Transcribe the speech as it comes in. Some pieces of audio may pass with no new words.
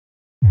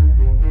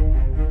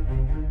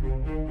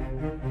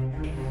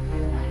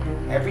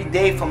Every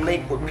day from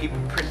Lakewood, people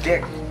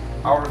predict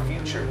our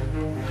future.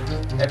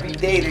 Every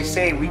day they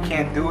say we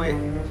can't do it.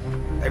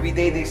 Every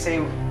day they say,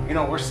 you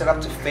know, we're set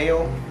up to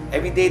fail.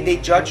 Every day they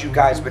judge you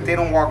guys, but they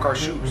don't walk our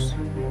shoes.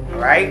 All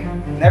right?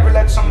 Never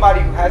let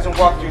somebody who hasn't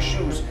walked your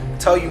shoes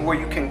tell you where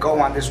you can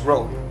go on this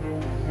road.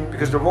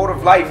 Because the road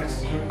of life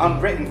is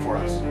unwritten for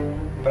us.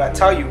 But I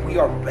tell you, we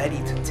are ready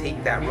to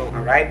take that road,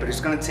 all right? But it's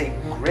gonna take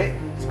grit,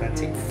 it's gonna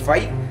take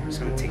fight, it's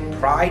gonna take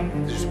pride.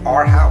 This is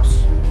our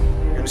house.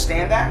 You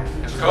understand that?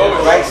 Let's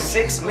go. Right?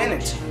 6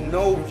 minutes,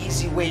 no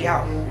easy way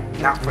out.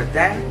 Not for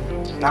them,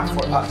 not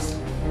for us.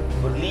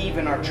 Believe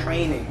in our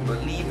training,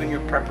 believe in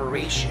your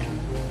preparation,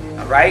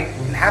 all right?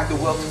 And have the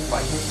will to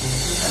fight.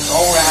 That's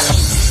all we're asking,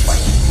 is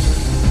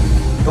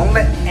fight. Don't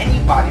let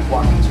anybody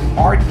walk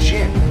into our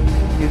gym,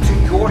 into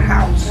your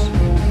house,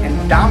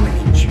 and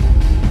dominate you.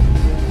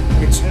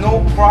 It's no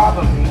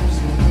problem,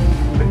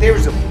 but there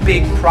is a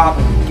big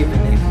problem with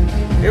giving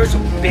in. There's a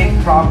big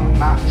problem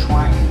not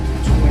trying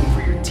to win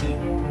for your team.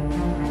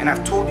 And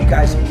I've told you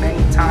guys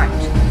many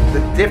times,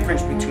 the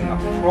difference between a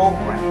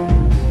program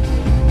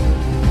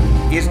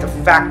is the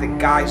fact that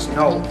guys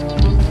know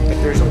that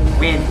there's a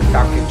win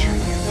without getting your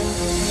hand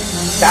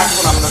raised.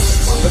 That's what I'm looking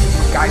for. I'm looking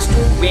for guys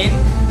to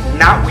win,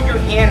 not with your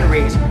hand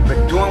raised,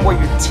 but doing what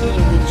your team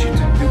needs you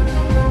to do.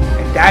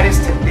 And that is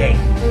today.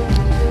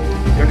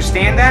 You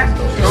understand that?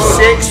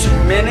 6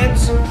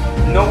 minutes,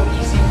 no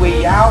easy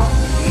way out.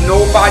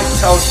 Nobody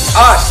tells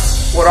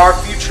us what our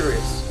future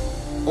is.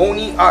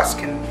 Only us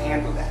can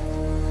handle that.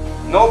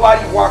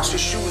 Nobody walks the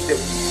shoes that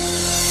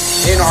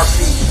we in our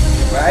feet,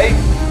 right?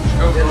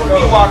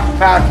 We walk the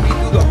path, we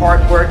do the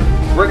hard work.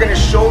 We're gonna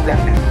show them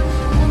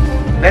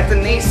that. Let the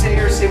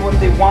naysayers say what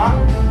they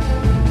want.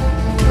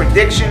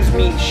 Predictions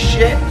mean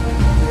shit.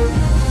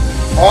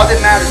 All that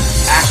matters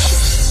is action.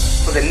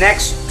 For the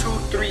next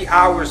 2-3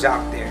 hours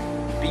out there,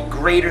 be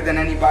greater than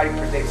anybody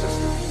predicts us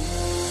to be.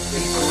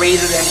 Be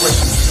greater than what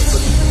you can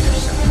believe in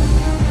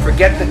yourself.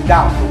 Forget the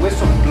doubt. The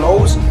whistle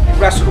blows, you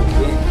wrestle to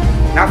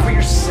win. Not for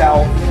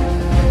yourself,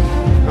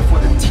 but for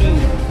the team.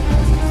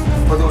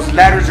 For those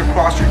letters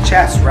across your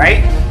chest,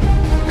 right?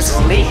 This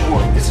is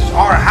Lakewood. This is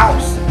our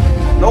house.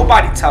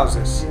 Nobody tells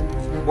us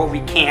what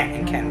we can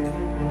and can do.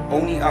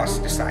 Only us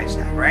decides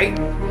that, right?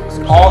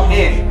 All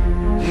in.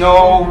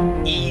 No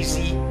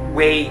easy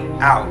way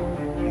out.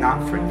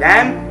 Not for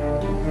them,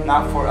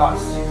 not for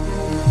us.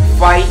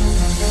 Fight,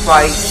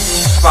 fight,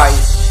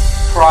 fight.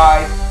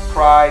 Pride,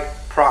 pride,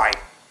 pride.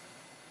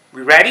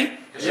 We ready?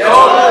 Yes.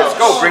 Let's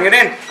go. Bring it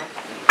in.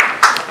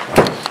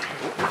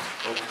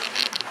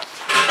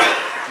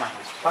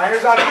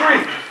 Fighters on 3.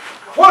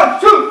 1,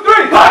 2,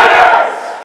 3. Fighters!